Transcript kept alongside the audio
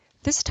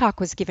This talk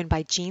was given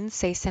by Jeanne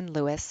Seisen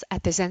Lewis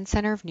at the Zen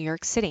Center of New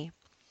York City.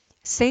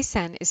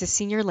 Seisen is a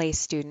senior lay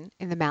student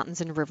in the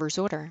Mountains and Rivers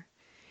Order.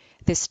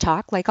 This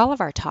talk, like all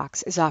of our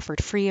talks, is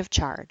offered free of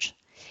charge.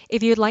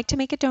 If you'd like to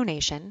make a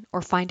donation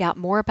or find out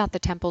more about the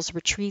temple's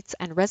retreats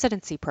and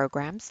residency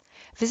programs,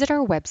 visit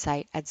our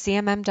website at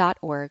zmm.org/zznyc.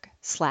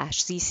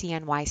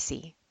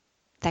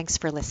 Thanks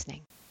for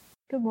listening.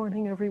 Good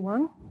morning,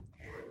 everyone.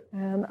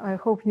 And I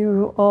hope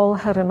you all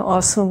had an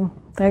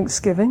awesome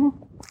Thanksgiving.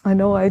 I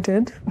know I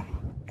did.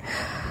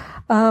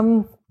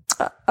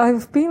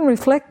 I've been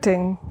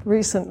reflecting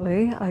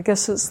recently, I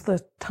guess it's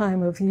the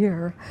time of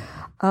year,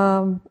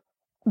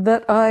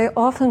 that I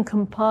often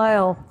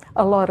compile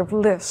a lot of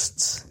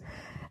lists.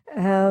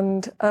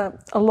 And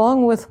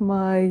along with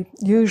my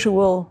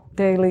usual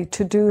daily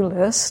to-do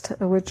list,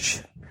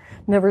 which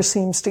never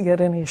seems to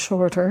get any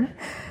shorter,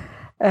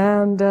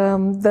 and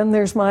then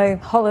there's my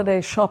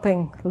holiday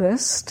shopping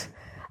list,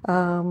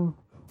 and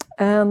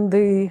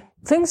the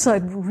things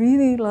I'd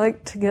really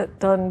like to get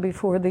done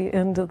before the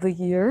end of the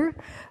year,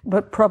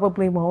 but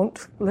probably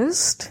won't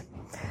list.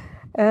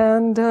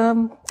 And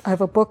I have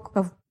a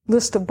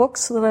list of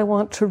books that I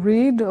want to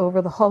read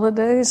over the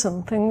holidays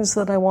and things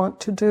that I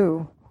want to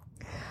do.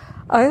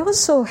 I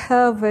also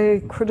have a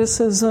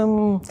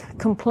criticism,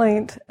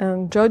 complaint,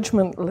 and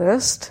judgment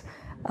list.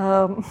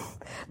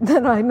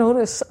 Then I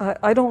notice,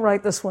 I don't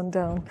write this one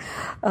down,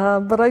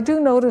 but I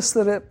do notice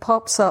that it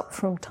pops up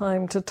from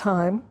time to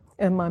time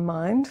in my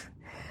mind.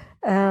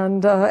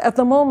 And at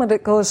the moment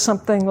it goes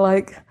something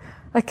like,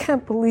 I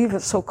can't believe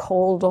it's so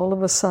cold all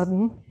of a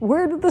sudden.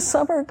 Where did the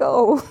summer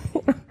go?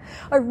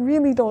 I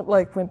really don't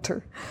like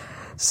winter.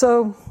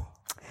 So,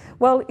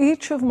 while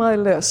each of my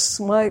lists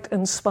might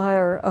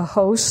inspire a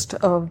host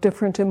of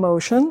different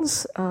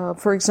emotions,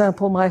 for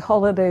example, my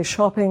holiday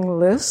shopping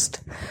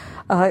list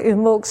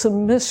invokes a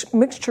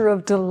mixture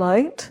of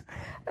delight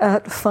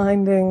at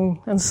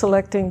finding and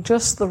selecting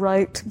just the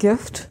right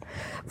gift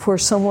for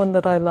someone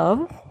that I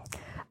love,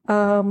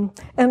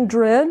 and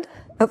dread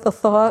at the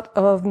thought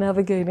of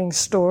navigating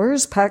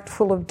stores packed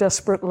full of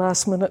desperate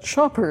last-minute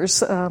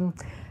shoppers,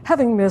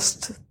 having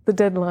missed the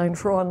deadline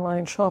for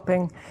online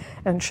shopping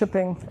and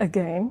shipping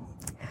again.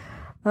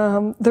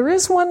 There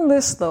is one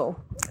list, though,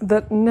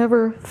 that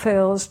never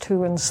fails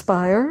to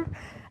inspire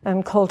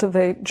and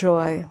cultivate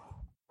joy,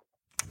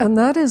 and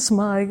that is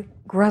my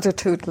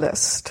gratitude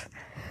list.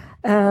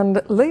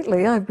 And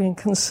lately I've been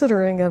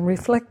considering and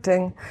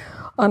reflecting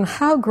on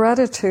how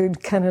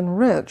gratitude can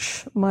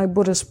enrich my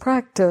Buddhist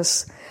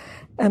practice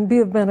and be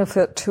of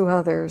benefit to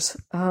others.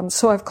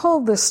 So I've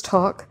called this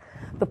talk,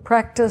 The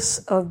Practice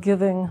of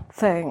Giving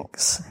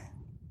Thanks.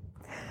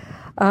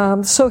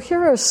 So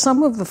here are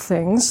some of the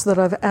things that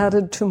I've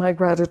added to my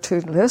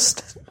gratitude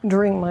list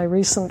during my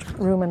recent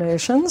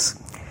ruminations.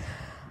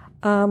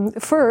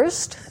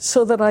 First,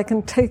 so that I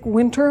can take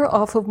winter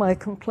off of my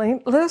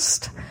complaint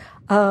list,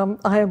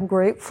 I am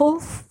grateful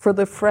for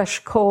the fresh,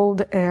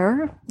 cold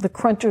air, the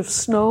crunch of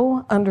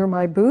snow under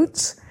my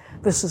boots.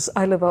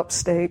 I live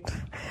upstate.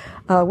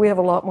 We have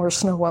a lot more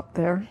snow up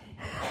there.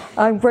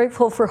 I'm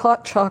grateful for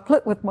hot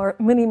chocolate with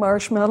mini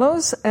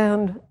marshmallows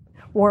and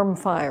warm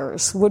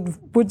fires,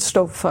 wood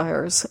stove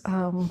fires.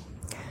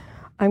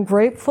 I'm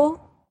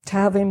grateful to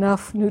have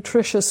enough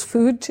nutritious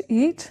food to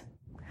eat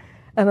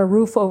and a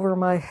roof over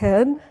my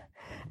head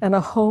and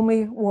a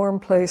homey, warm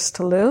place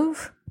to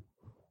live.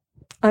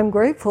 I'm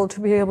grateful to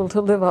be able to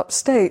live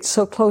upstate,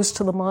 so close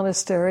to the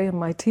monastery and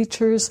my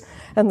teachers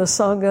and the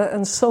Sangha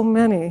and so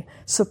many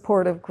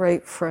supportive,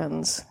 great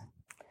friends.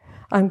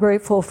 I'm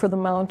grateful for the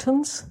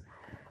mountains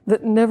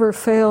that never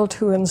fail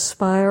to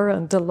inspire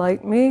and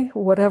delight me,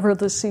 whatever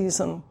the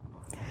season,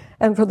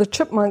 and for the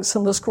chipmunks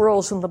and the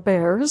squirrels and the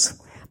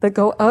bears that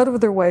go out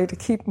of their way to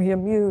keep me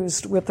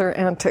amused with their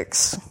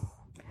antics.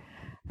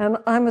 And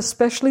I'm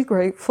especially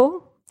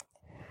grateful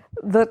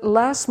that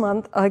last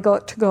month I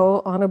got to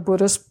go on a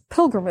Buddhist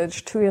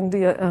pilgrimage to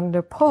India and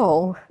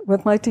Nepal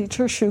with my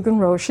teacher Shugen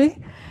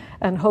Roshi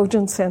and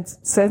Hojin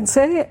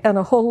Sensei and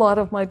a whole lot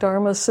of my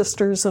Dharma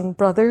sisters and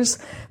brothers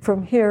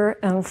from here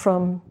and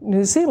from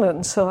New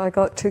Zealand. So I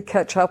got to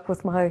catch up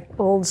with my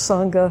old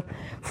Sangha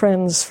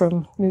friends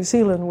from New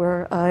Zealand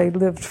where I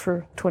lived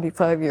for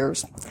 25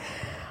 years.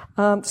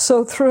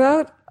 So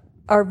throughout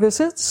our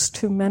visits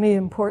to many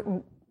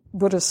important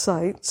Buddhist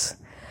sites,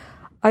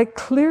 I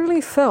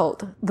clearly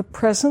felt the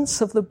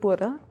presence of the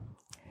Buddha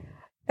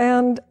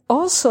and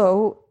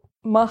also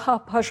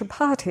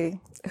Mahapajapati,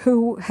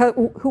 who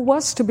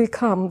was to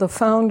become the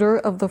founder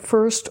of the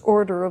first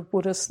order of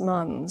Buddhist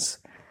nuns.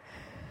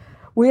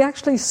 We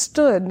actually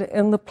stood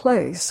in the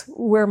place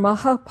where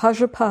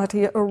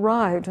Mahapajapati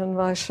arrived in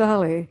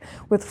Vaishali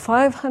with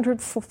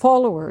 500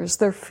 followers,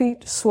 their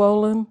feet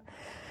swollen,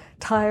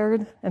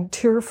 tired, and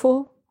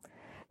tearful.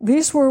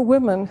 These were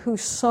women who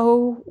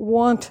so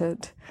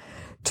wanted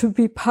to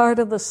be part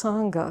of the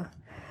Sangha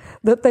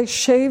that they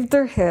shaved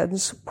their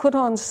heads, put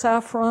on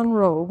saffron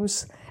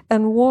robes,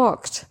 and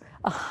walked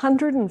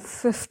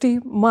 150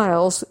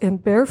 miles in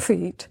bare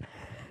feet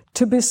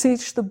to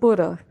beseech the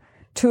Buddha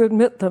to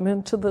admit them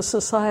into the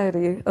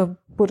society of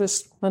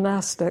Buddhist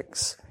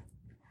monastics.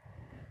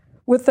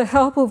 With the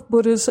help of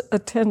Buddha's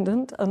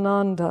attendant,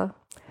 Ananda,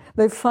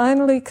 they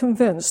finally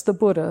convinced the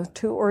Buddha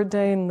to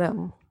ordain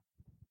them.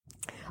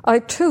 I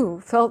too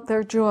felt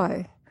their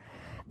joy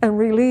and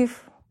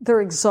relief,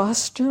 their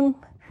exhaustion.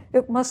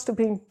 It must have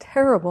been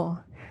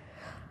terrible.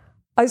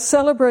 I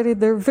celebrated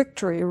their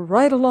victory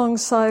right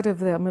alongside of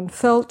them and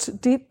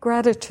felt deep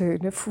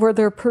gratitude for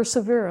their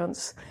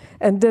perseverance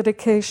and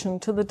dedication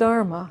to the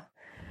Dharma,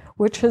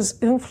 which has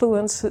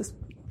influenced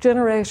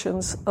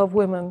generations of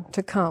women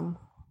to come.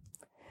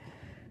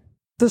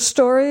 The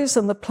stories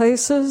and the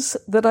places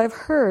that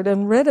I've heard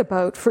and read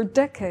about for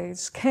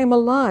decades came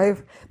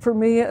alive for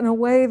me in a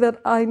way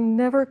that I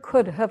never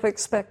could have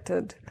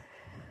expected.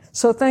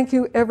 So thank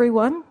you,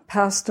 everyone,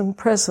 past and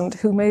present,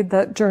 who made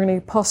that journey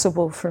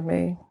possible for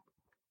me.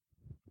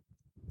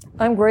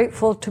 I'm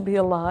grateful to be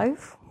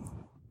alive.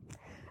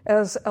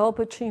 As Al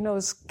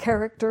Pacino's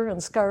character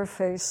in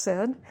Scarface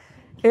said,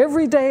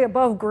 every day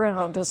above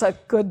ground is a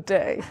good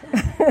day.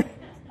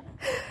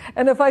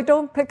 And if I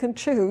don't pick and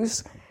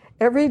choose,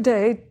 every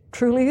day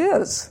truly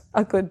is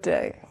a good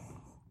day.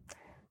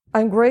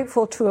 I'm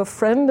grateful to a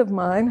friend of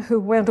mine who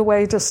went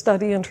away to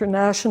study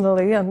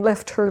internationally and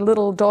left her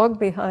little dog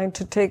behind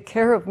to take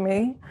care of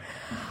me.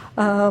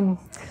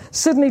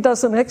 Sydney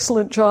does an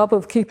excellent job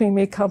of keeping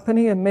me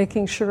company and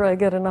making sure I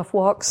get enough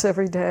walks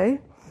every day.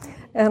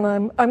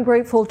 And I'm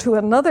grateful to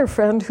another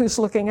friend who's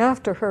looking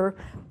after her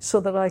so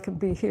that I can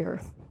be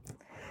here.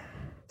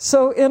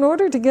 So in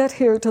order to get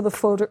here to the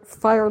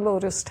Fire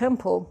Lotus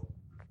Temple,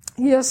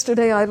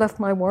 yesterday I left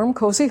my warm,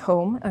 cozy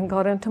home and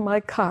got into my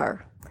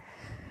car.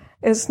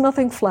 It's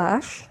nothing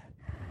flash,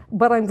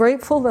 but I'm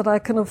grateful that I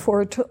can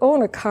afford to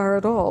own a car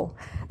at all.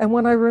 And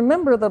when I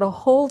remember that a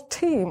whole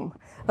team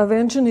of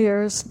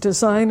engineers,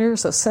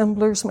 designers,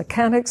 assemblers,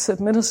 mechanics,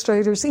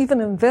 administrators,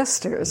 even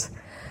investors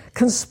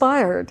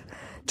conspired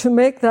to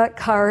make that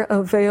car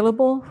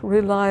available,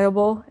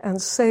 reliable,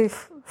 and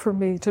safe for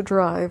me to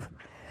drive,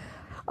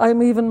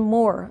 I'm even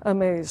more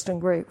amazed and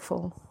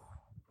grateful.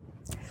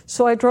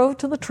 So I drove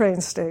to the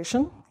train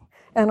station,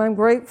 and I'm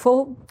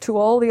grateful to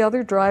all the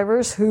other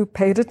drivers who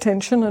paid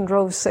attention and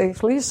drove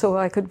safely so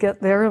I could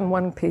get there in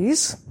one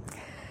piece.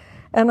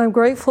 And I'm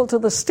grateful to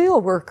the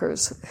steel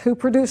workers who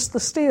produced the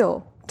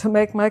steel to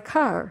make my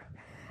car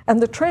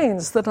and the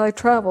trains that I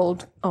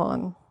traveled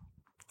on.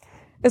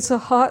 It's a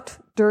hot,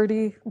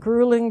 dirty,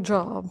 grueling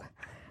job,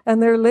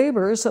 and their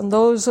labors and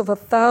those of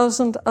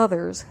 1,000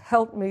 others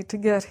helped me to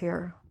get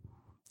here.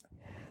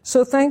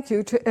 So thank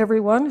you to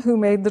everyone who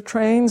made the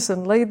trains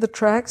and laid the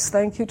tracks.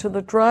 Thank you to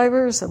the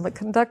drivers and the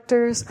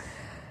conductors.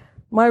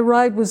 My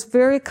ride was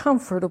very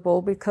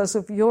comfortable because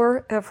of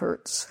your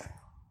efforts.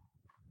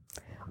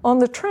 On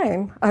the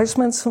train, I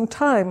spent some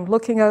time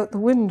looking out the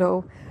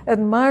window,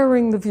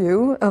 admiring the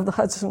view of the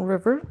Hudson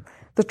River,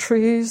 the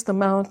trees, the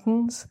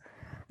mountains,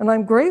 and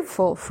I'm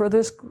grateful for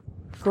this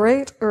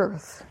great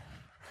earth.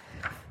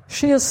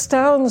 She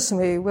astounds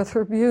me with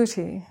her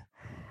beauty,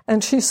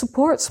 and she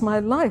supports my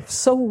life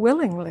so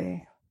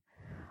willingly.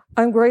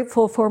 I'm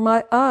grateful for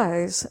my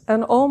eyes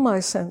and all my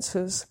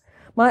senses.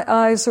 My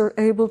eyes are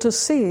able to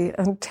see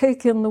and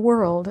take in the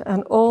world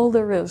and all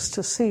there is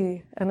to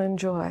see and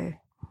enjoy.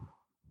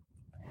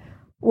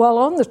 While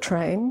on the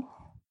train,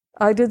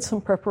 I did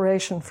some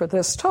preparation for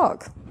this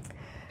talk,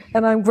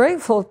 and I'm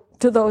grateful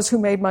to those who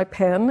made my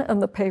pen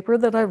and the paper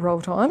that I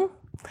wrote on.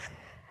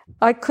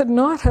 I could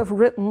not have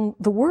written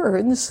the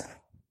words,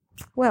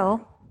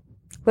 well,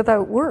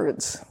 without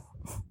words.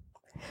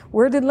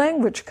 Where did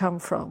language come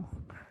from?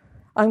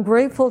 I'm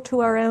grateful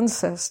to our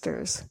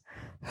ancestors,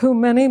 who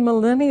many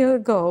millennia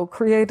ago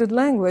created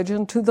language,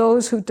 and to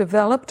those who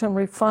developed and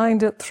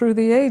refined it through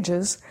the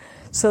ages,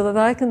 so that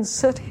I can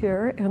sit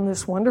here in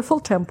this wonderful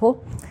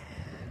temple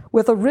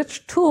with a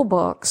rich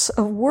toolbox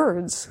of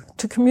words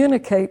to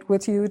communicate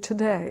with you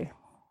today.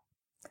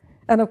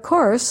 And of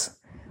course,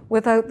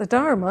 without the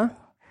Dharma,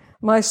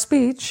 my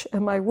speech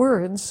and my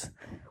words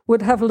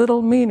would have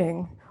little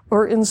meaning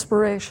or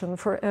inspiration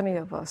for any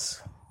of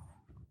us.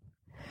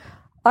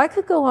 I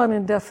could go on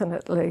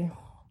indefinitely.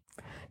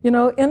 You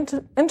know,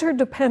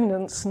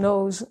 interdependence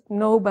knows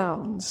no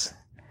bounds.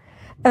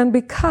 And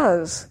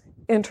because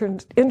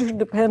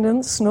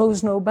interdependence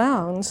knows no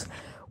bounds,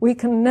 we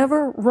can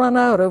never run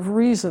out of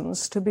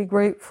reasons to be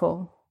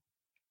grateful.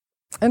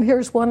 And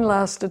here's one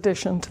last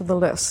addition to the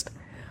list.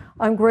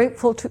 I'm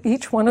grateful to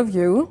each one of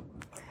you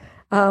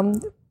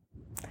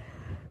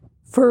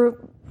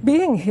for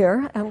being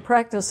here and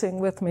practicing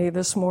with me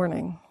this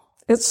morning.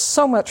 It's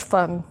so much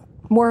fun,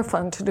 more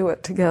fun to do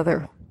it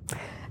together.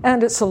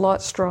 And it's a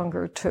lot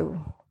stronger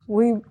too.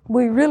 We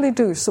really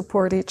do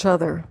support each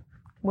other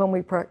when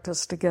we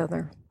practice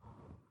together.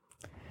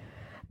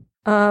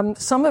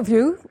 Some of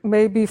you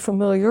may be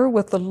familiar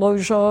with the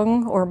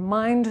Lojong or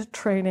mind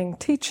training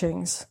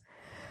teachings.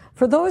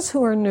 For those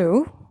who are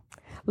new,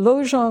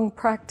 Lojong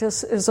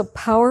practice is a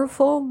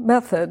powerful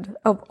method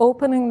of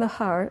opening the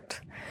heart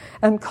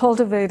and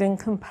cultivating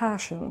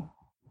compassion.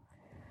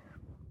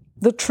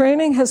 The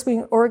training has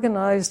been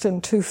organized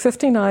into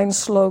 59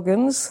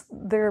 slogans.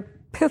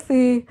 They're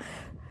pithy,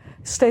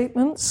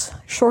 statements,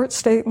 short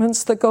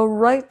statements that go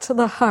right to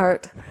the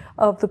heart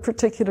of the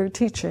particular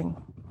teaching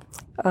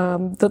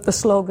that the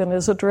slogan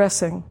is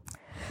addressing.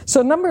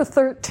 So number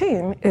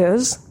 13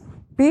 is,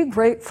 be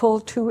grateful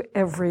to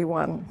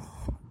everyone.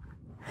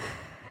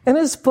 In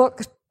his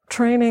book,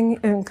 Training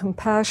in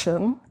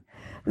Compassion,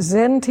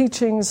 Zen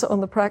Teachings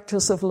on the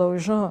Practice of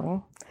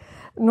Lojong,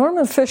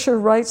 Norman Fisher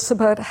writes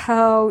about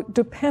how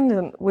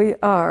dependent we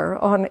are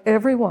on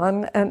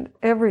everyone and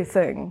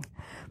everything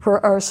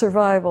for our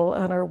survival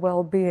and our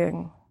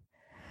well-being.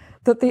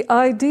 That the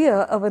idea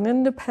of an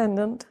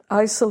independent,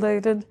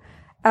 isolated,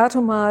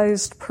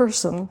 atomized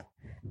person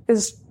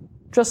is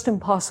just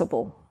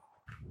impossible.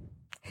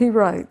 He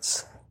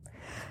writes,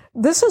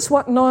 "This is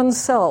what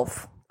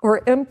non-self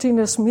or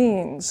emptiness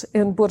means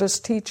in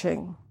Buddhist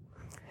teaching,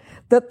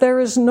 that there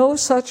is no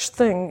such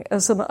thing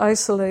as an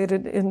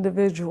isolated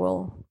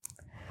individual.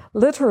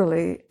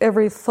 Literally,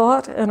 every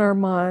thought in our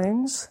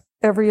minds,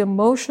 every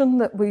emotion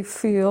that we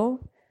feel,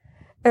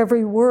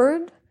 every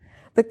word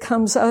that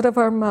comes out of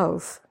our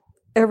mouth,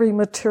 every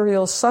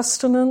material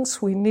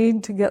sustenance we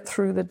need to get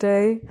through the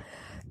day,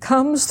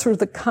 comes through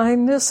the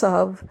kindness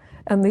of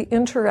and the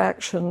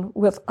interaction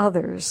with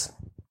others.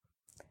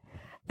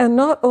 And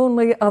not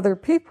only other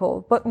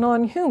people, but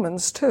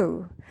non-humans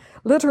too.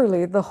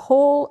 Literally, the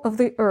whole of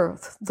the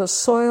earth, the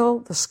soil,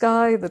 the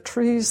sky, the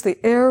trees, the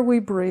air we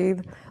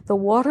breathe, the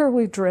water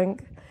we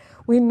drink,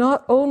 we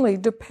not only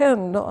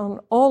depend on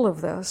all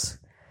of this,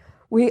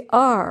 we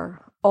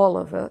are all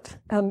of it,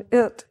 and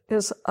it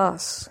is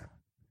us."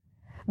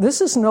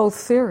 This is no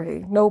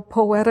theory, no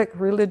poetic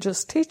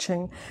religious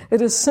teaching.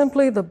 It is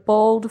simply the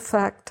bald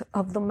fact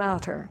of the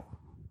matter.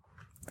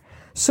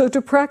 So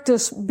to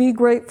practice be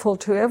grateful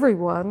to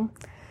everyone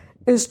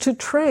is to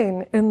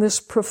train in this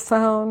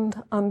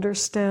profound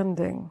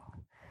understanding.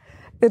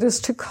 It is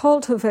to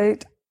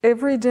cultivate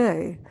every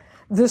day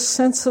this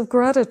sense of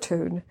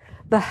gratitude,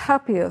 the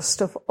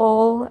happiest of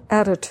all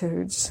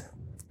attitudes.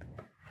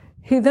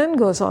 He then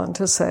goes on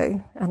to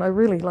say, and I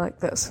really like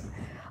this,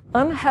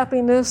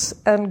 unhappiness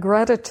and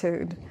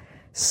gratitude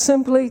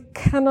simply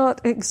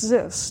cannot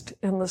exist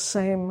in the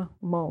same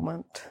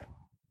moment.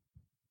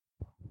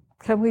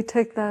 Can we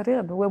take that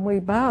in? When we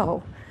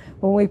bow,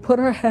 when we put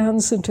our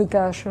hands into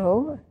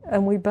gasho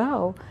and we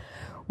bow,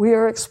 we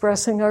are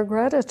expressing our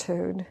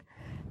gratitude.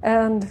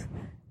 And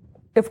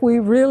if we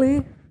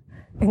really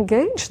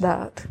engage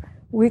that,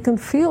 we can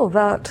feel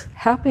that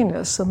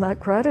happiness and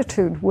that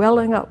gratitude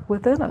welling up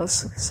within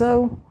us.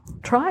 So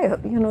try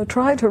it,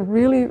 try to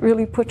really,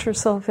 really put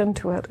yourself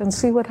into it and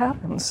see what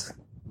happens.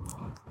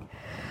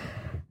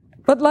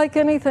 But like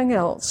anything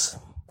else,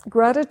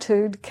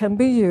 gratitude can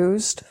be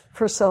used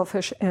for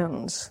selfish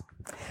ends.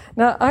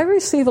 Now, I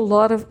receive a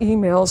lot of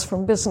emails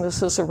from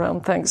businesses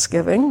around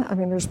Thanksgiving. I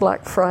mean, there's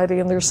Black Friday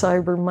and there's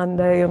Cyber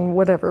Monday and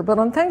whatever. But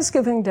on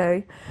Thanksgiving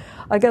Day,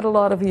 I get a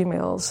lot of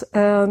emails,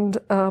 and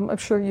I'm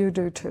sure you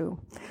do too.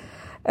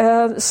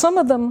 And some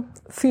of them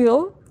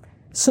feel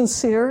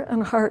sincere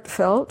and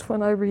heartfelt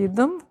when I read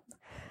them.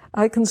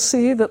 I can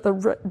see that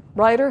the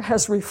writer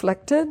has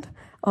reflected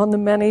on the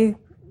many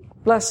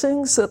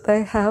blessings that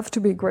they have to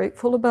be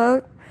grateful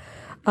about.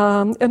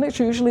 And it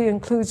usually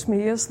includes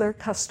me as their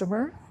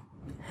customer.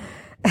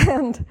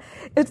 And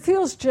it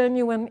feels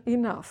genuine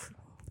enough.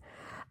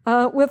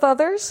 With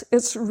others,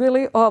 it's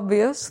really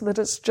obvious that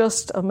it's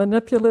just a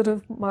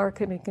manipulative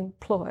marketing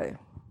ploy.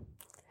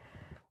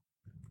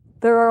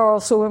 There are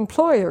also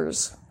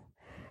employers,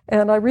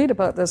 and I read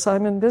about this.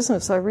 I'm in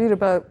business. I read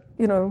about,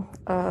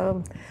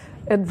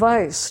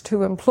 advice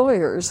to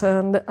employers,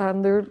 and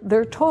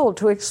they're told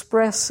to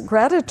express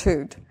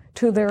gratitude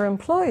to their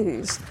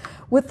employees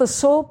with the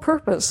sole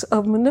purpose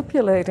of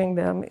manipulating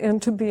them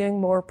into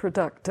being more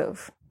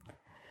productive.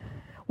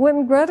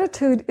 When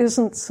gratitude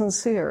isn't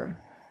sincere,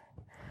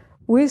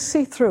 we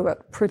see through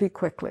it pretty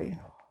quickly.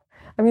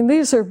 I mean,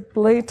 these are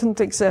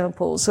blatant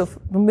examples of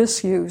the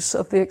misuse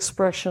of the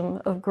expression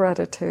of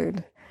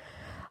gratitude.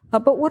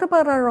 But what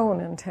about our own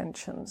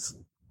intentions?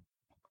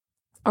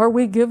 Are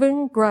we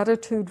giving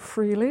gratitude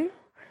freely,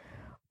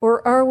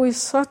 or are we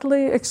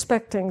subtly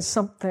expecting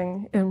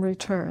something in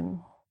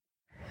return?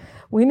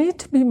 We need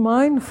to be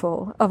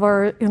mindful of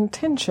our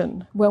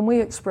intention when we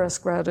express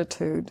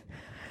gratitude.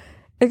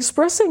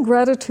 Expressing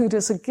gratitude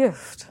is a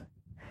gift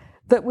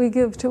that we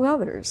give to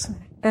others.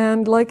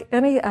 And like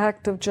any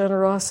act of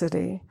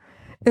generosity,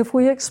 if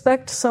we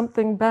expect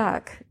something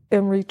back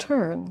in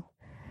return,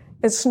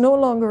 it's no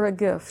longer a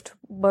gift,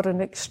 but an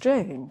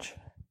exchange.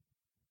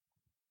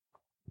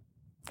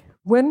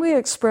 When we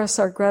express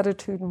our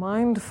gratitude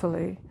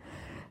mindfully,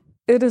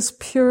 it is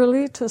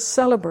purely to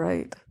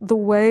celebrate the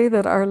way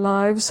that our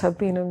lives have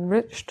been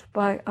enriched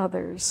by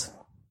others.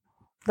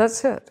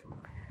 That's it.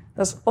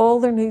 That's all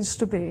there needs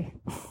to be.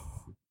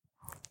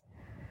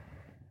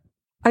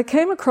 I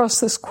came across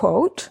this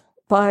quote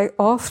by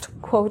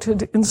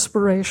oft-quoted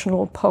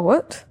inspirational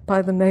poet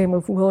by the name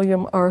of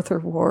William Arthur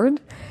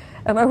Ward,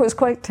 and I was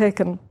quite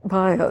taken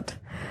by it.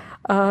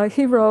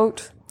 He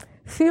wrote,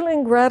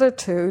 "Feeling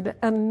gratitude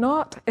and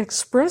not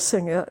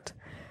expressing it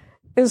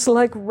is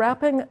like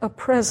wrapping a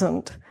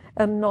present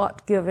and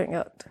not giving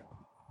it.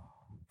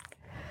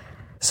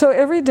 So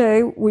every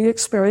day we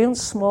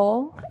experience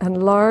small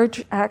and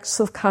large acts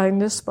of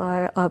kindness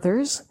by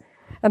others.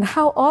 And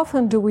how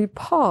often do we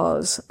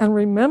pause and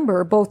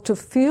remember both to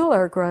feel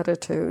our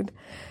gratitude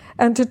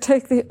and to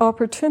take the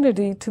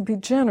opportunity to be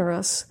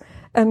generous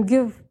and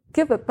give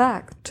it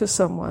back to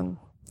someone?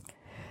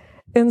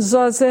 In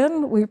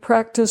Seisen, we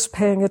practice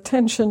paying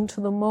attention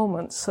to the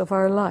moments of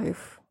our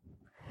life.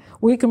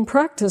 We can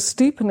practice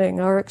deepening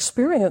our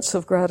experience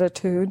of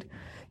gratitude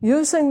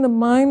using the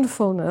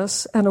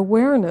mindfulness and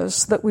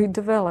awareness that we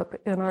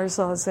develop in our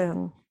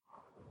Seisen.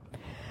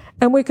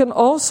 And we can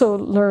also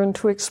learn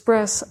to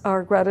express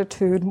our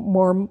gratitude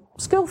more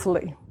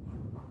skillfully.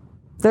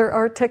 There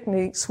are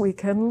techniques we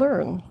can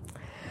learn.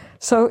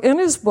 So in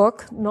his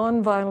book,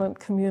 Nonviolent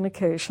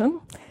Communication,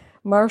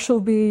 Marshall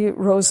B.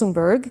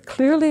 Rosenberg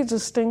clearly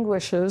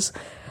distinguishes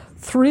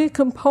 3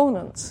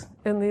 components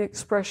in the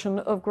expression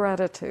of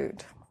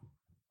gratitude.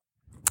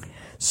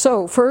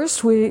 So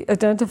first, we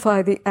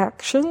identify the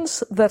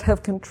actions that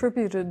have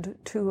contributed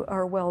to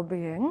our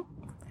well-being.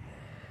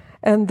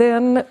 And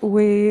then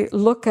we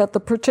look at the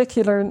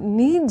particular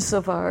needs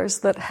of ours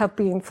that have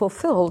been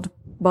fulfilled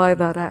by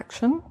that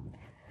action.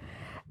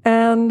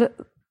 And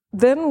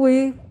then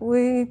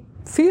we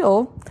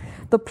feel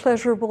the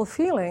pleasurable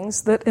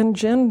feelings that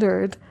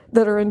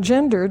are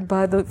engendered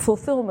by the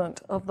fulfillment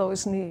of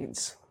those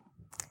needs.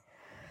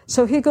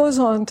 So he goes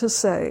on to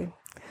say,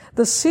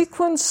 the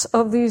sequence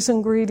of these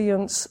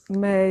ingredients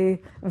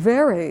may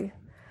vary.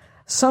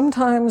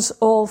 Sometimes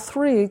all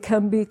 3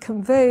 can be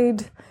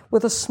conveyed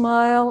with a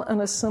smile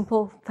and a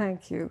simple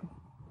thank you.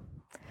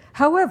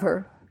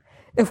 However,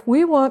 if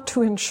we want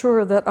to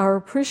ensure that our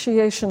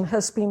appreciation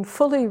has been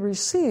fully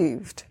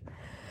received,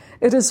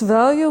 it is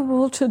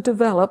valuable to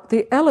develop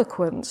the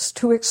eloquence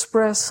to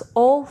express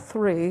all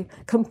 3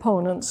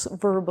 components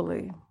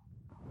verbally.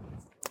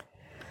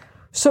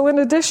 So in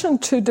addition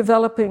to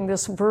developing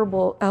this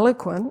verbal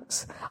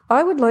eloquence,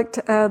 I would like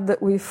to add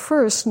that we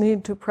first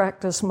need to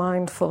practice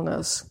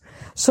mindfulness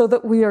so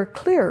that we are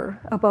clear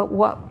about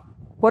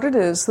what it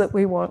is that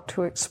we want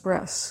to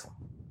express.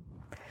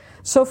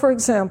 So for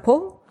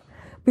example,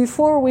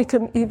 before we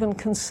can even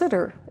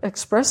consider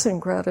expressing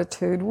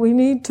gratitude, we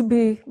need to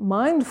be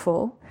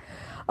mindful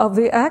of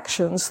the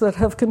actions that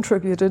have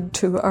contributed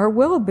to our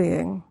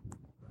well-being.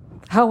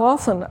 How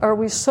often are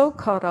we so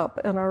caught up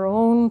in our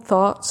own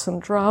thoughts and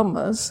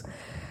dramas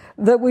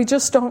that we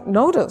just don't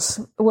notice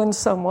when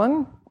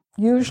someone,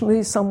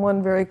 usually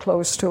someone very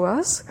close to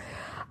us,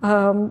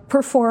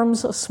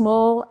 performs a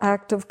small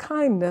act of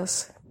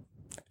kindness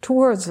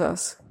towards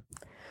us?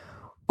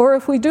 Or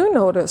if we do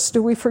notice,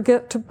 do we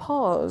forget to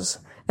pause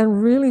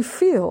and really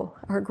feel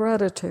our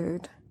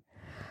gratitude?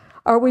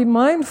 Are we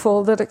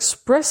mindful that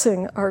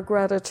expressing our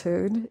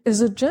gratitude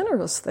is a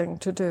generous thing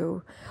to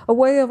do, a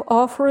way of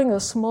offering a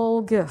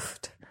small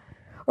gift?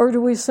 Or do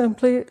we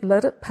simply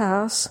let it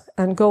pass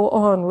and go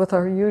on with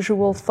our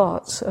usual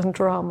thoughts and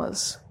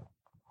dramas?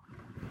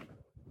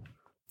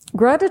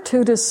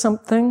 Gratitude is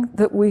something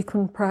that we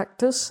can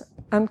practice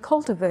and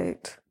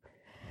cultivate.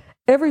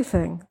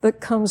 Everything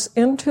that comes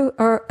into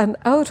and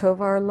out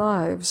of our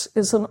lives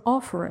is an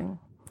offering.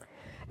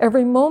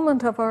 Every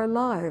moment of our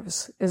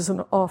lives is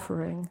an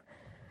offering.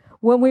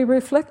 When we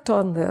reflect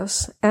on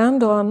this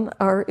and on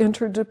our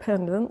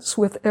interdependence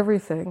with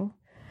everything,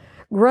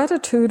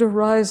 gratitude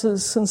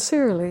arises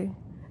sincerely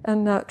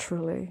and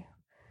naturally.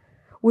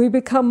 We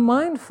become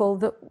mindful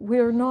that we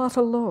are not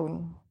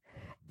alone.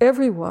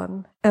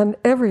 Everyone and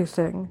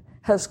everything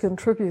has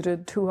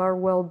contributed to our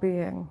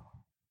well-being.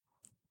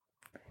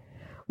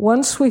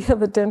 Once we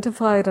have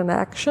identified an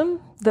action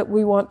that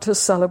we want to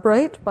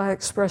celebrate by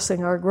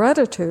expressing our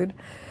gratitude,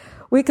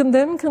 we can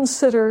then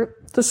consider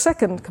the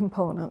second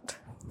component,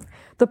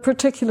 the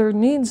particular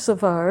needs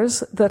of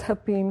ours that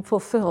have been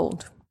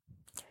fulfilled.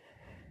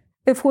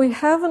 If we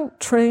haven't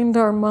trained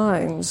our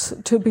minds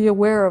to be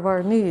aware of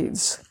our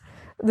needs,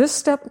 this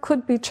step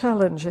could be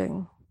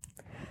challenging.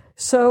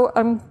 So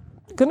I'm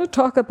going to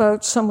talk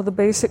about some of the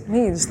basic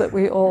needs that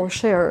we all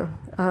share,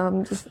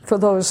 for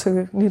those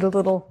who need a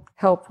little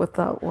help with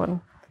that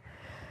one.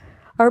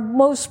 Our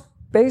most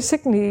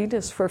basic need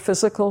is for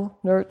physical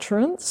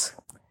nurturance.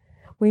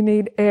 We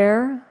need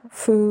air,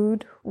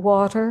 food,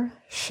 water,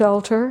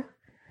 shelter,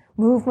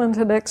 movement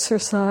and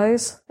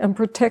exercise, and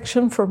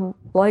protection from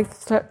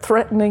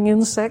life-threatening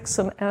insects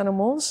and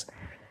animals.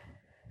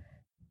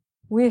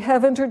 We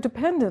have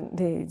interdependent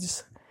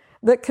needs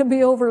that can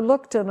be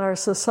overlooked in our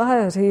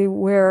society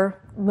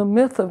where the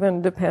myth of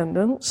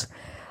independence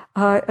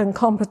and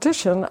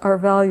competition are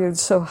valued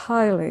so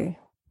highly.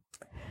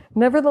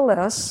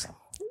 Nevertheless,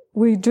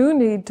 we do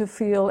need to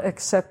feel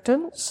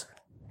acceptance,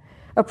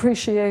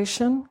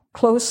 appreciation,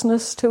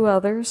 closeness to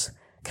others,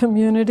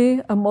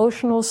 community,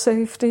 emotional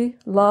safety,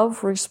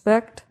 love,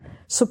 respect,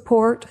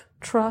 support,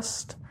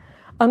 trust,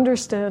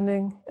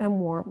 understanding, and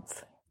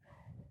warmth.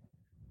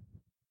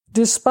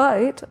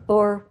 Despite,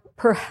 or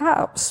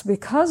perhaps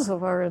because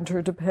of our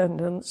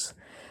interdependence,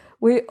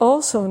 we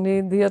also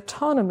need the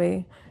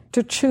autonomy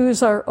to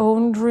choose our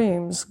own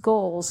dreams,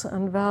 goals,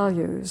 and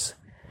values,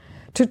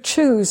 to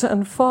choose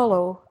and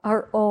follow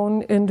our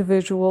own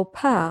individual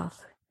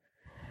path.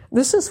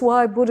 This is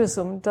why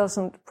Buddhism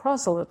doesn't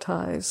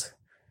proselytize.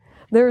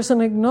 There's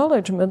an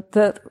acknowledgement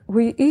that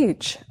we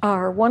each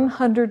are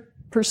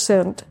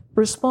 100%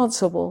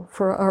 responsible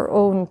for our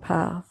own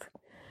path.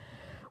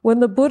 When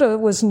the Buddha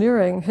was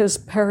nearing his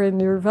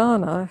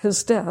parinirvana,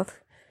 his death,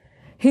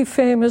 he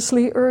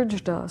famously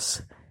urged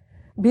us,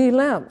 "Be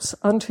lamps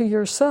unto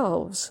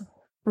yourselves,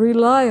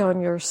 rely on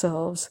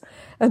yourselves,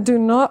 and do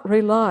not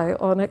rely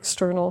on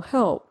external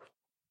help.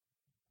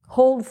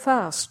 Hold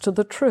fast to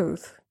the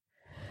truth.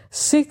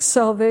 Seek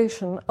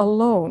salvation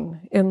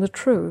alone in the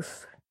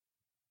truth."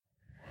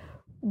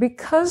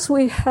 Because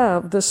we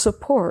have the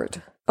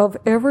support of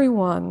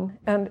everyone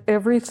and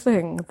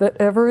everything that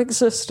ever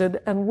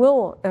existed and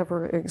will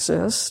ever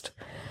exist,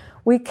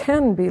 we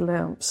can be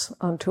lamps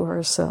unto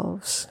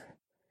ourselves.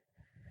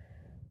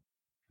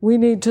 We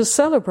need to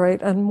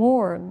celebrate and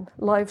mourn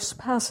life's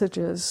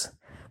passages.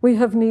 We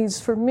have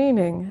needs for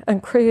meaning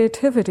and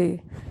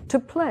creativity, to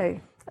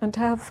play and to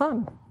have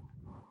fun.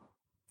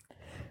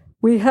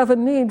 We have a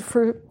need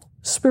for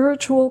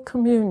spiritual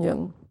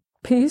communion,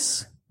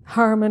 peace,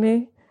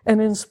 harmony, and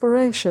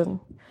inspiration,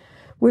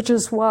 which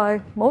is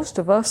why most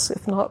of us,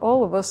 if not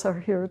all of us,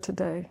 are here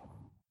today.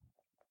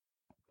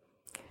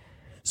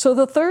 So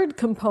the third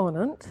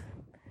component,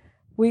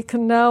 we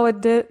can now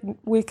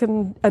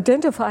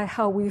identify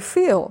how we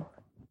feel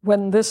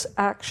when this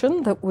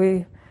action that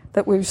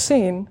we've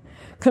seen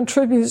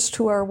contributes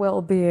to our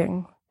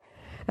well-being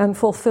and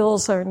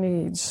fulfills our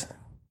needs.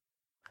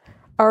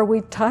 Are we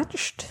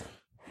touched,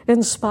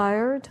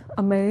 inspired,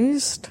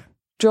 amazed,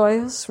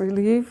 joyous,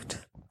 relieved,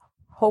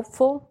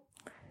 hopeful?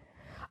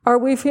 Are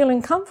we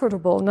feeling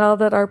comfortable now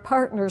that our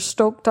partner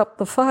stoked up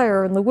the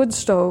fire in the wood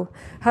stove,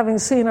 having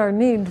seen our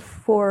need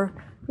for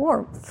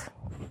warmth?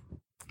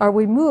 Are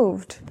we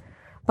moved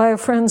by a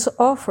friend's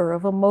offer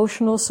of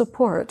emotional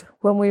support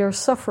when we are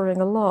suffering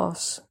a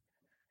loss?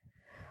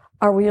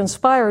 Are we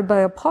inspired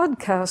by a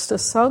podcast a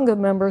Sangha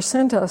member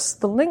sent us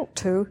the link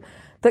to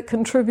that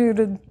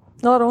contributed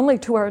not only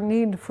to our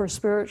need for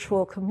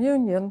spiritual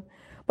communion,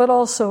 but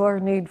also our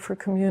need for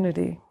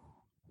community?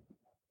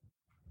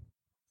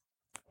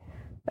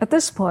 At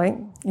this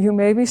point, you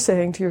may be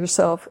saying to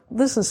yourself,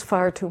 this is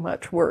far too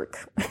much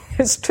work.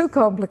 It's too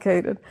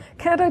complicated.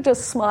 Can't I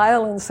just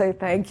smile and say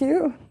thank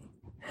you?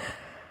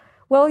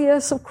 Well,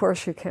 yes, of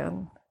course you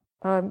can.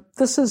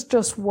 This is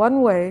just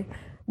one way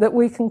that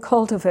we can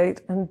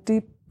cultivate and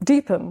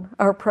deepen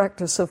our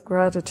practice of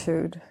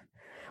gratitude.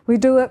 We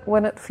do it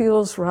when it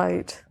feels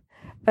right,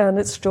 and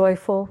it's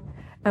joyful,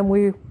 and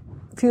we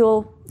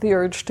feel the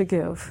urge to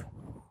give.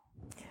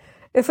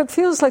 If it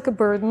feels like a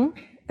burden,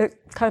 it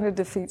kind of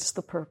defeats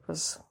the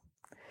purpose.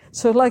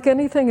 So like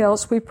anything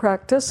else we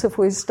practice, if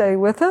we stay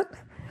with it,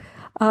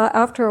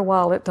 after a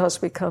while it does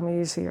become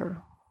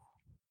easier.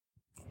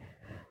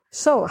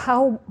 So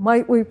how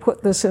might we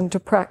put this into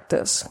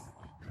practice?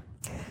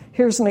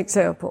 Here's an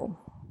example.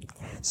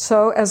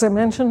 So as I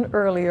mentioned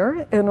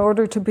earlier, in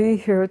order to be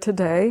here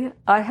today,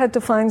 I had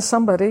to find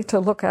somebody to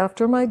look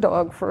after my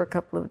dog for a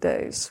couple of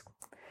days.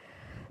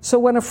 So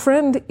when a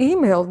friend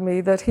emailed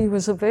me that he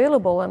was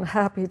available and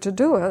happy to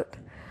do it,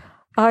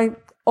 I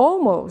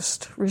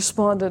almost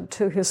responded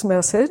to his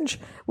message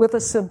with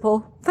a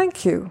simple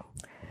thank you.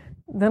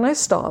 Then I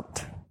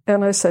stopped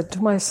and I said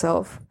to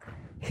myself,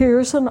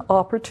 here's an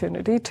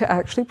opportunity to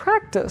actually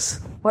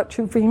practice what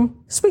you've been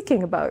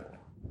speaking about.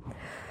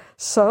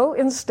 So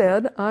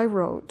instead I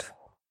wrote,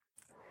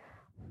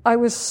 I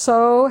was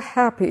so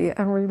happy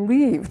and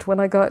relieved when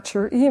I got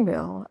your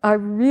email. I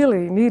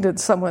really needed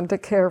someone to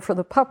care for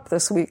the pup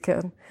this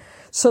weekend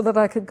so that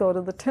I could go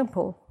to the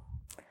temple.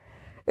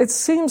 It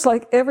seems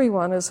like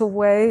everyone is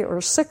away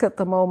or sick at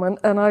the moment,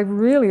 and I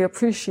really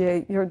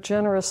appreciate your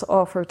generous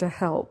offer to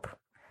help.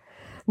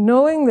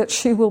 Knowing that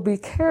she will be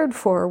cared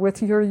for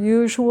with your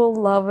usual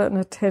love and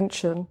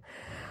attention,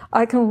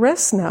 I can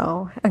rest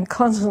now and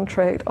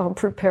concentrate on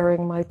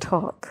preparing my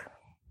talk.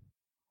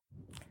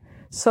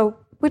 So,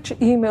 which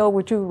email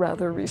would you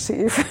rather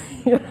receive?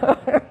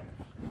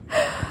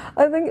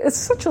 I think it's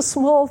such a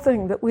small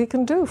thing that we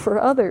can do for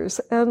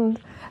others, and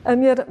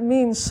yet it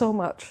means so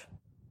much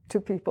to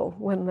people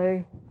when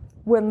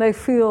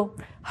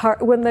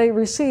they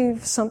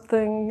receive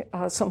something,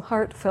 some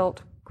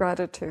heartfelt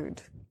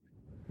gratitude.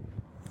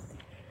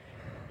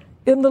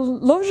 In the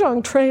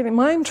Lojong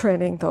mind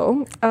training,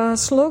 though,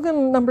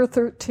 slogan number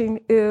 13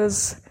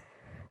 is,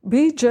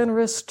 be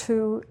generous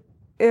to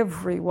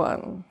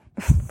everyone.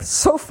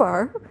 So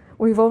far,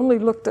 we've only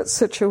looked at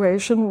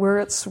situations where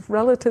it's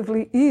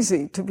relatively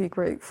easy to be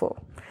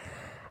grateful.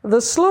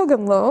 The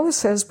slogan, though,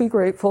 says be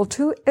grateful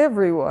to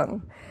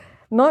everyone,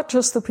 not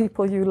just the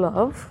people you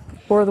love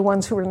or the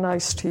ones who are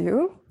nice to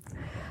you.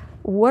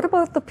 What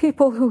about the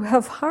people who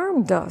have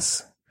harmed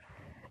us,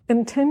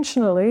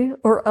 intentionally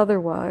or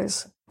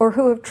otherwise, or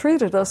who have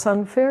treated us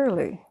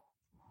unfairly?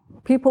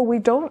 People we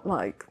don't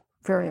like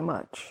very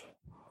much.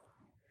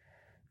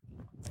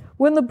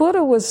 When the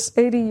Buddha was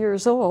 80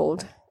 years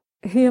old,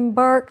 he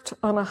embarked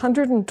on a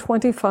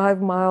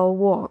 125-mile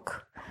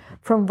walk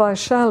from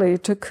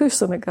Vaishali to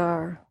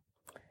Kusinagar.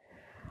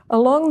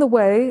 Along the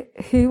way,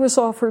 he was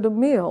offered a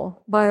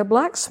meal by a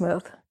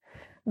blacksmith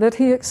that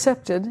he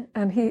accepted,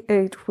 and he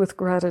ate with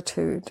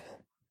gratitude.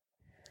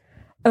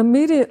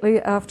 Immediately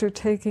after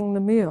taking the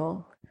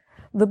meal,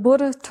 the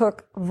Buddha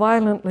took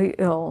violently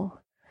ill,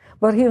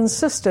 but he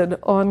insisted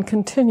on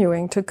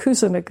continuing to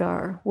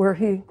Kusinagar, where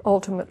he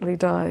ultimately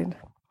died.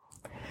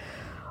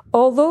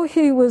 Although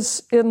he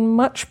was in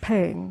much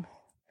pain,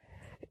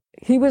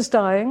 he was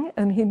dying,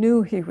 and he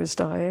knew he was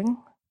dying.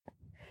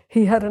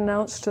 He had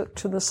announced it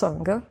to the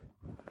Sangha.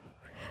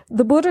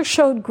 The Buddha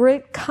showed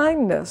great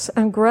kindness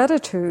and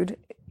gratitude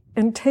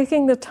in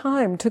taking the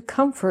time to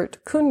comfort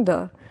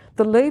Kunda,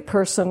 the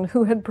layperson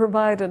who had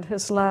provided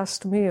his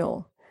last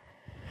meal.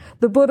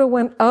 The Buddha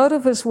went out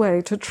of his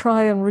way to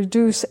try and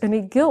reduce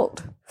any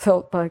guilt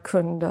felt by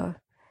Kunda.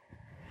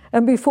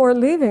 And before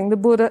leaving, the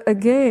Buddha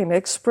again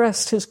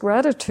expressed his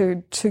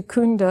gratitude to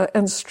Kunda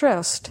and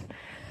stressed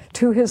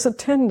to his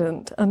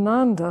attendant,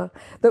 Ananda,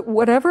 that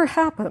whatever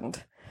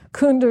happened,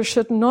 Kunda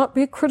should not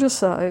be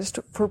criticized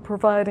for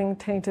providing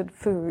tainted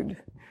food.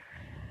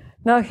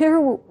 Now here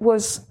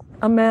was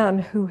a man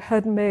who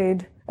had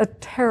made a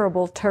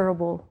terrible,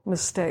 terrible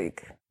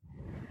mistake.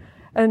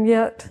 And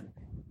yet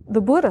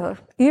the Buddha,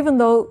 even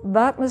though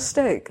that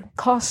mistake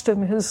cost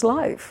him his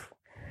life,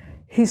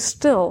 he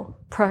still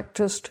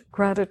practiced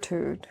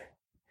gratitude.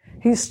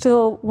 He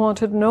still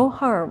wanted no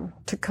harm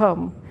to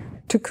come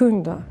to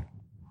Kunda.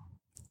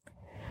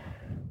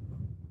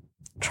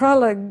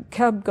 Traleg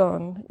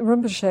Kabgon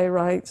Rinpoche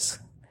writes,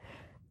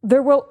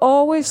 "There will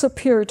always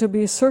appear to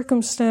be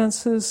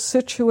circumstances,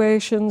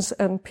 situations,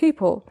 and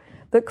people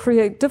that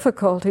create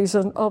difficulties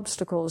and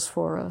obstacles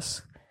for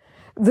us.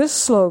 This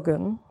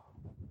slogan,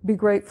 be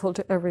grateful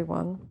to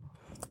everyone,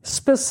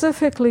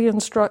 specifically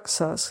instructs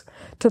us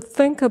to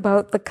think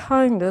about the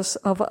kindness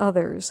of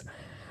others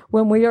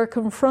when we are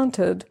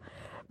confronted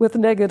with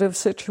negative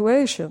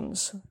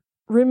situations,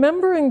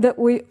 remembering that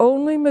we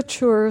only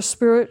mature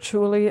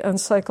spiritually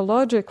and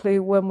psychologically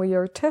when we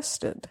are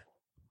tested.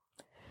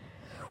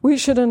 We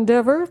should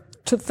endeavor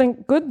to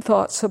think good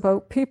thoughts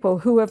about people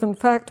who have in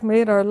fact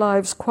made our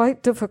lives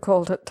quite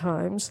difficult at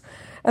times,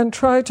 and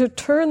try to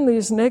turn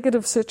these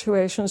negative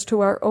situations to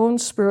our own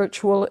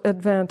spiritual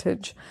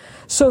advantage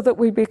so that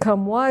we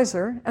become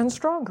wiser and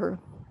stronger."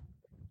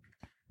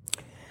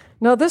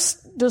 Now, this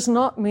does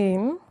not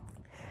mean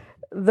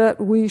that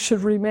we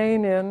should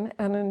remain in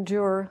and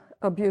endure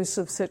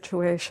abusive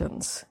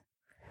situations,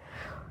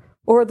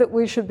 or that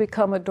we should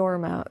become a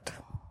doormat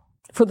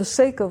for the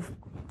sake of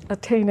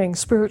attaining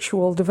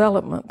spiritual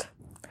development.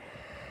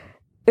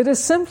 It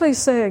is simply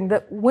saying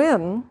that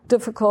when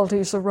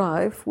difficulties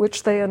arrive,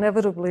 which they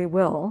inevitably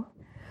will,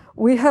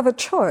 we have a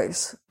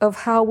choice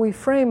of how we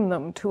frame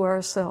them to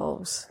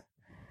ourselves.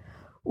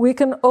 We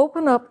can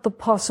open up the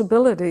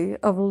possibility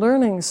of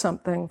learning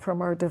something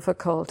from our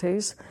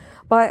difficulties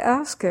by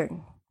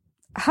asking,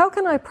 how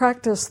can I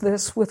practice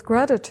this with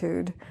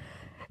gratitude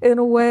in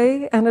a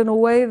way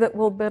that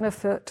will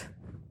benefit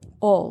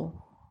all?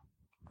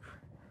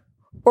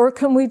 Or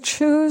can we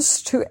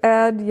choose to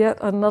add yet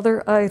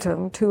another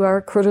item to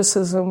our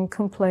criticism,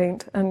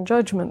 complaint, and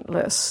judgment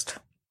list?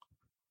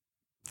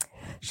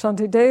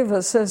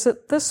 Shantideva says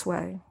it this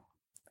way: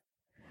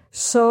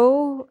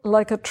 "So,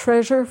 like a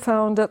treasure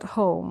found at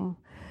home,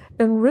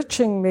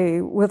 enriching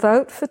me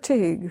without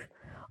fatigue,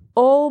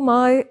 all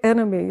my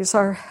enemies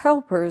are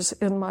helpers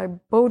in my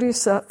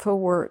bodhisattva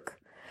work,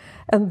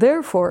 and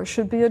therefore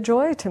should be a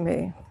joy to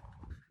me."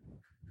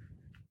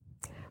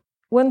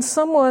 When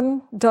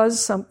someone does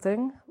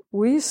something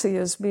we see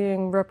as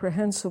being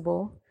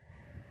reprehensible,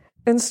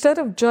 instead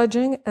of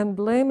judging and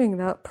blaming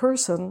that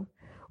person,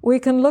 we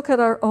can look at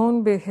our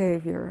own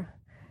behavior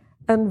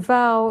and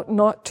vow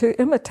not to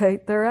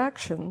imitate their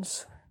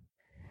actions.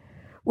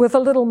 With a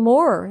little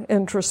more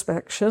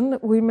introspection,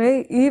 we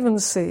may even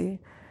see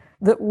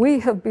that we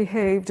have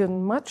behaved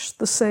in much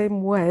the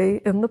same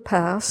way in the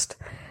past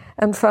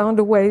and found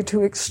a way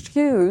to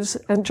excuse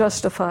and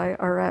justify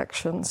our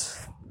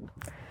actions.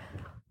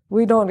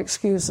 We don't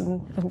excuse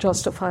and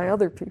justify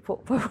other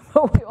people,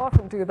 but we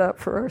often do that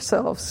for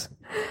ourselves.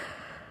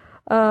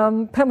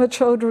 Pema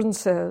Chodron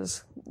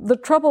says, "The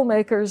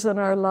troublemakers in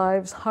our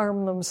lives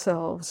harm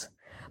themselves,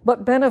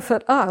 but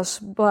benefit us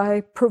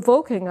by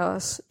provoking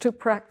us to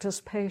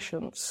practice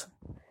patience.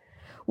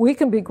 We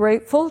can be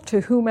grateful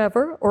to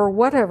whomever or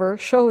whatever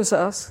shows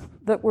us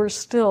that we're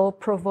still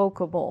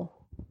provocable.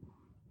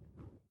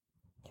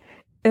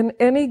 In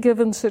any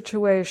given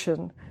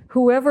situation,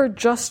 whoever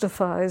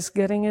justifies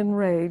getting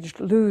enraged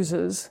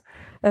loses,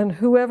 and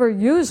whoever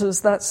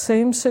uses that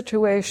same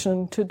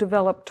situation to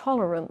develop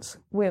tolerance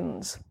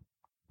wins."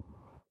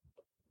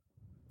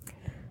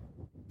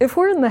 If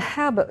we're in the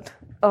habit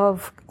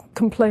of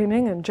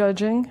complaining and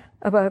judging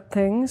about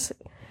things,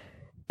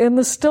 in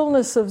the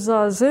stillness of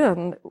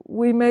Zazen,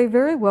 we may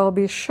very well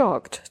be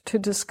shocked to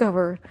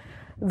discover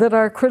that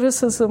our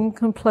criticism,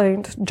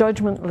 complaint,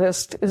 judgment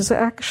list is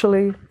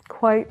actually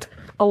quite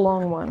a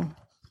long one.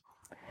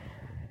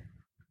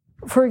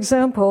 For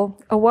example,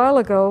 a while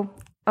ago,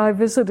 I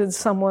visited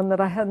someone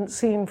that I hadn't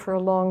seen for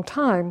a long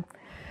time,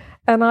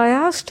 and I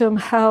asked him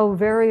how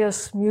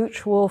various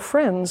mutual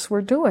friends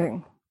were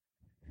doing.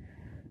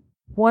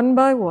 One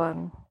by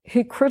one,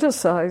 he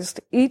criticized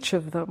each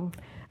of them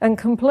and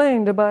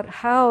complained about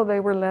how they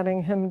were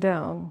letting him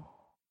down.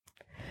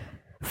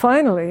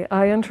 Finally,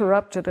 I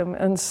interrupted him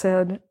and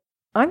said,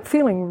 "I'm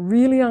feeling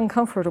really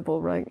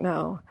uncomfortable right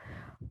now.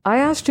 I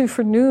asked you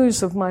for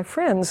news of my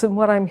friends, and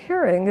what I'm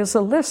hearing is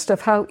a list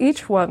of how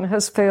each one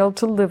has failed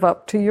to live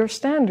up to your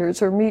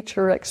standards or meet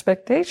your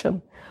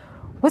expectation.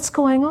 What's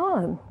going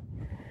on?"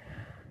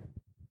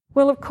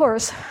 Well, of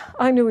course,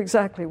 I knew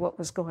exactly what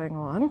was going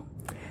on.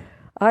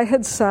 I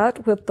had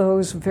sat with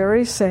those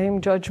very same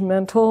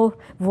judgmental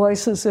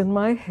voices in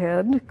my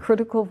head,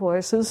 critical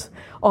voices,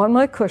 on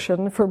my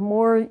cushion for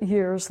more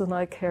years than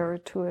I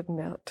cared to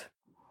admit.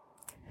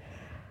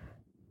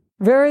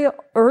 Very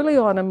early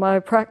on in my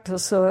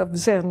practice of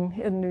Zen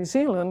in New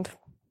Zealand,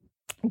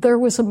 there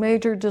was a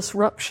major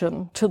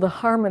disruption to the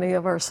harmony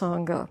of our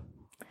Sangha.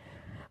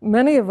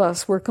 Many of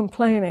us were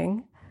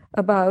complaining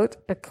about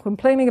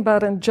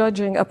and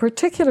judging a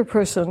particular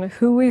person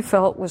who we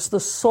felt was the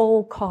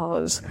sole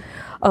cause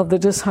of the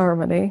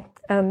disharmony,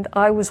 and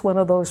I was one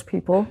of those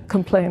people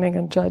complaining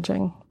and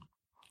judging.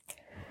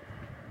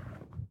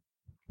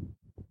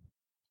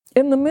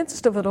 In the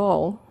midst of it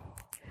all,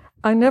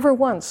 I never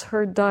once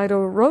heard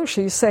Daido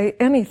Roshi say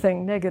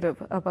anything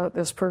negative about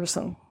this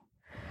person.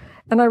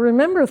 And I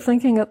remember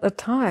thinking at the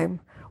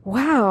time,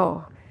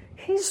 wow,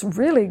 he's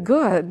really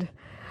good.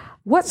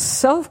 What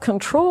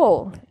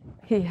self-control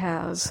he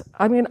has.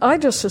 I mean, I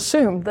just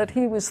assumed that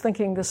he was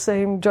thinking the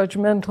same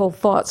judgmental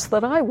thoughts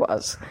that I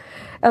was,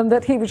 and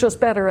that he was just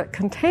better at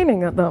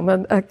containing them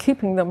and at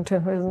keeping them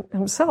to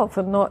himself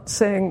and not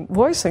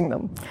voicing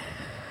them.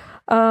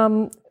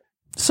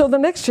 So the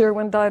next year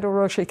when Daido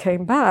Roshi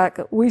came back,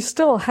 we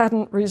still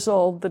hadn't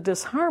resolved the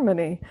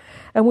disharmony,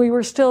 and we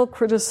were still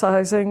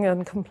criticizing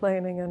and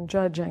complaining and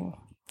judging.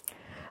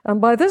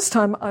 And by this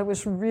time, I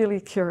was really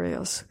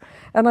curious,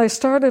 and I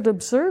started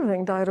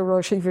observing Daido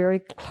Roshi very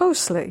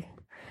closely.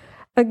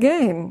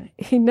 Again,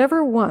 he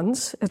never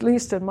once, at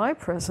least in my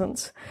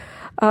presence,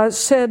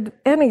 said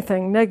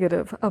anything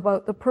negative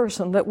about the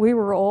person that we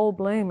were all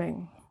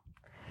blaming.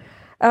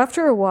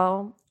 After a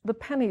while, the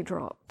penny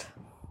dropped.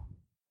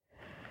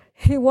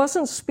 He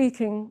wasn't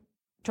speaking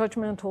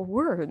judgmental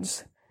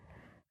words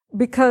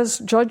because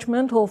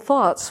judgmental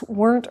thoughts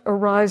weren't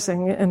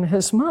arising in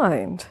his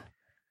mind.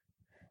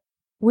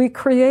 We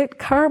create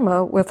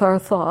karma with our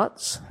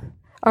thoughts,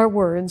 our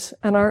words,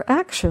 and our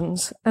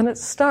actions, and it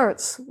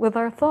starts with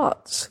our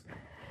thoughts.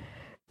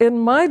 In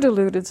my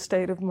deluded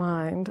state of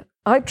mind,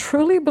 I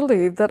truly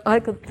believed that I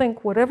could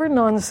think whatever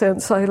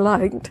nonsense I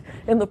liked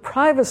in the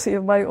privacy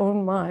of my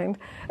own mind,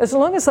 as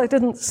long as I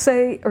didn't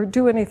say or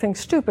do anything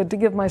stupid to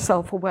give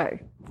myself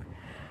away.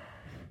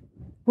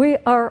 We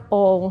are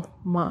all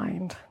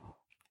mind.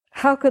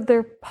 How could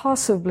there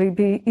possibly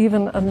be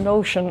even a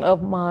notion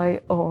of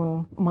my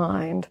own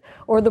mind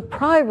or the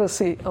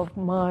privacy of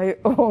my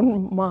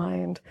own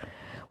mind?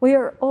 We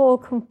are all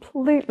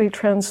completely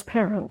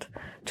transparent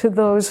to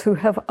those who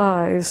have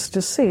eyes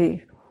to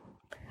see.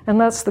 And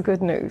that's the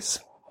good news.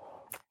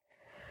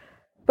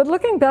 But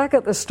looking back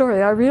at the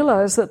story, I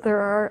realize that there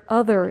are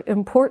other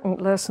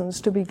important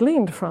lessons to be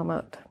gleaned from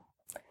it.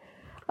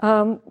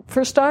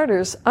 For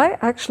starters, I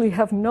actually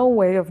have no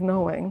way of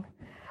knowing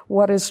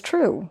what is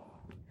true.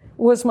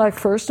 Was my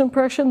first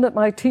impression that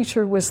my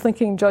teacher was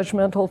thinking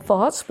judgmental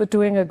thoughts but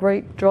doing a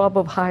great job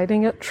of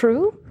hiding it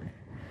true?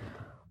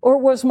 Or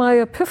was my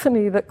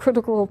epiphany that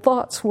critical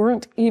thoughts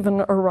weren't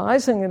even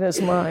arising in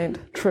his mind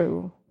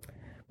true?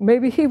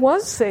 Maybe he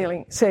was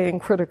saying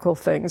critical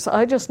things.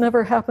 I just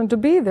never happened to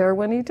be there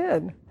when he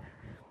did.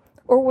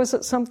 Or was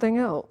it something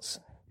else?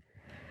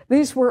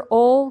 These were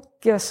all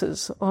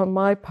guesses on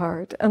my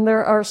part, and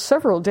there are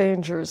several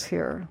dangers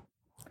here.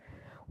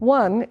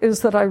 One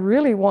is that I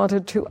really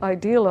wanted to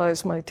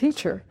idealize my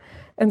teacher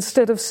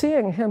instead of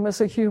seeing him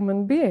as a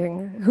human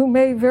being who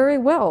may very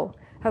well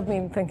have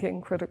been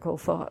thinking critical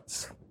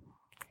thoughts.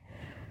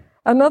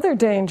 Another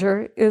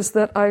danger is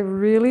that I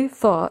really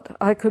thought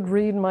I could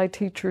read my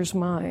teacher's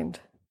mind.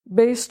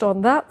 Based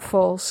on that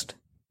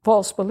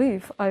false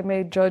belief, I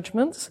made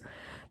judgments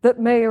that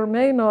may or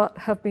may not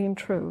have been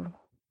true.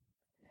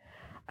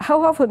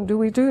 How often do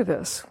we do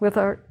this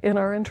in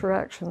our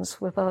interactions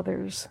with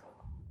others?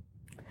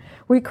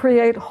 We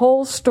create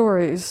whole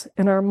stories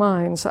in our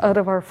minds out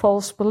of our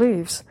false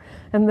beliefs,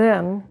 and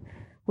then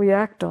we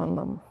act on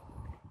them.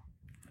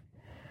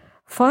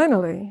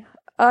 Finally,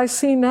 I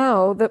see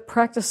now that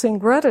practicing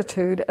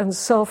gratitude and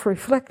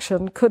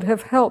self-reflection could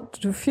have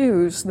helped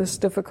diffuse this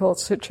difficult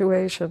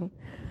situation.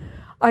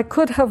 I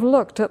could have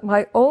looked at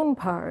my own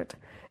part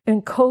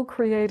in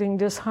co-creating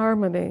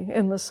disharmony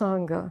in the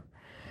Sangha.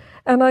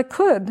 And I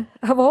could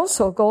have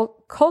also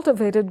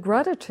cultivated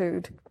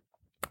gratitude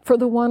for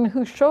the one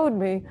who showed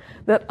me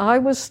that I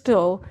was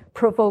still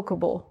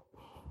provocable.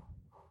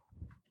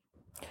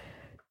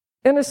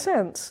 In a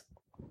sense,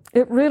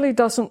 it really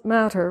doesn't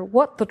matter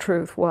what the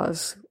truth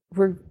was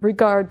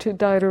regard to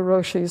Daido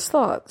Roshi's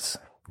thoughts.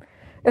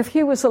 If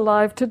he was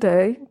alive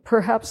today,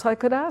 perhaps I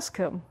could ask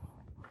him.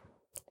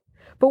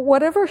 But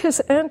whatever his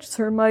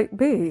answer might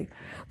be,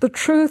 the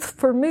truth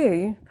for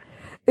me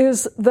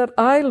is that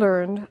I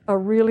learned a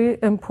really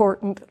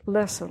important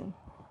lesson.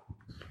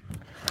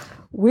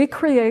 We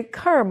create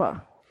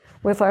karma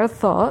with our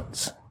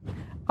thoughts,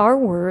 our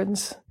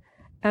words,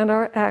 and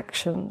our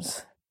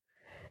actions.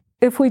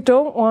 If we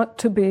don't want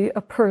to be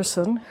a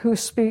person who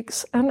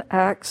speaks and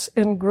acts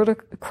in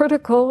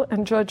critical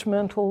and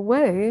judgmental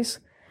ways,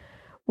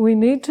 we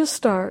need to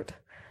start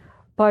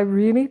by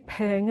really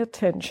paying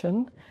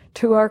attention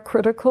to our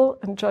critical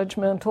and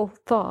judgmental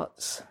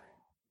thoughts.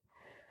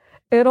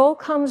 It all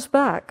comes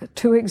back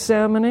to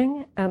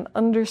examining and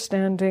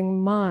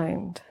understanding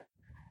mind.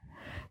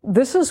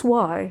 This is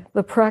why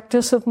the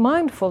practice of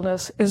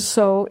mindfulness is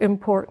so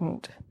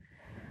important.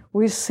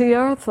 We see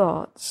our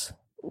thoughts,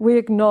 we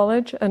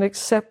acknowledge and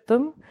accept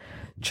them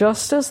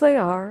just as they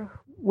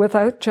are,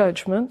 without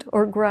judgment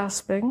or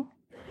grasping,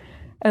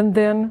 and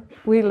then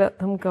we let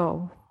them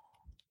go,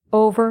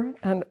 over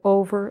and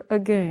over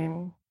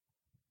again.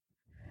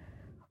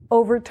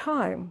 Over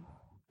time,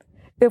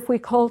 if we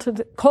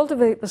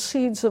cultivate the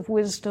seeds of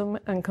wisdom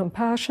and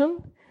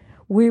compassion,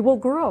 we will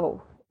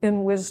grow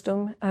in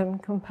wisdom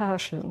and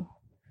compassion.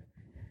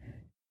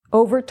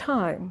 Over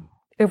time,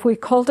 if we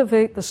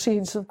cultivate the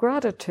seeds of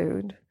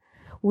gratitude,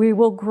 we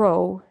will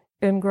grow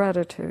in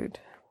gratitude.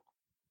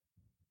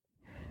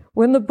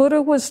 When the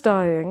Buddha was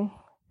dying,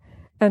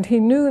 and he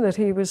knew that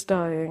he was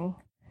dying,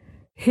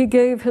 he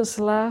gave his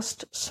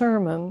last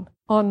sermon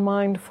on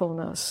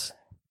mindfulness.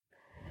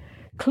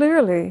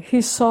 Clearly,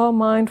 he saw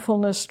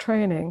mindfulness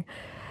training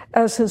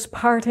as his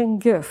parting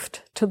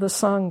gift to the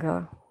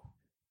Sangha.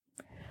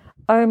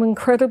 I am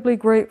incredibly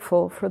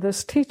grateful for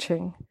this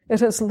teaching.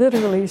 It has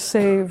literally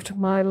saved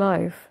my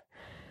life.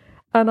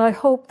 And I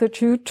hope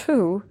that you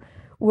too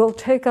will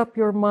take up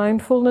your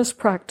mindfulness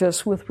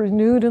practice with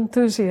renewed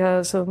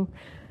enthusiasm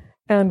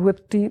and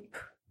with deep,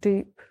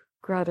 deep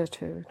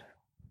gratitude.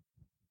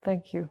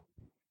 Thank you.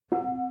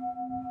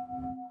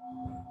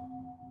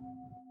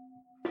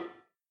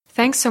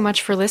 Thanks so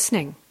much for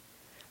listening.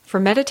 For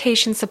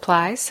meditation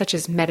supplies such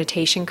as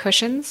meditation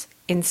cushions,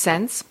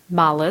 incense,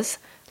 malas,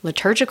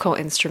 liturgical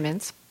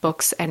instruments,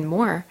 books, and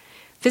more,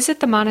 visit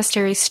the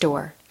monastery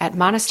store at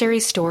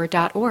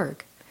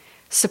monasterystore.org.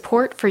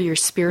 Support for your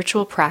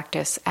spiritual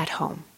practice at home.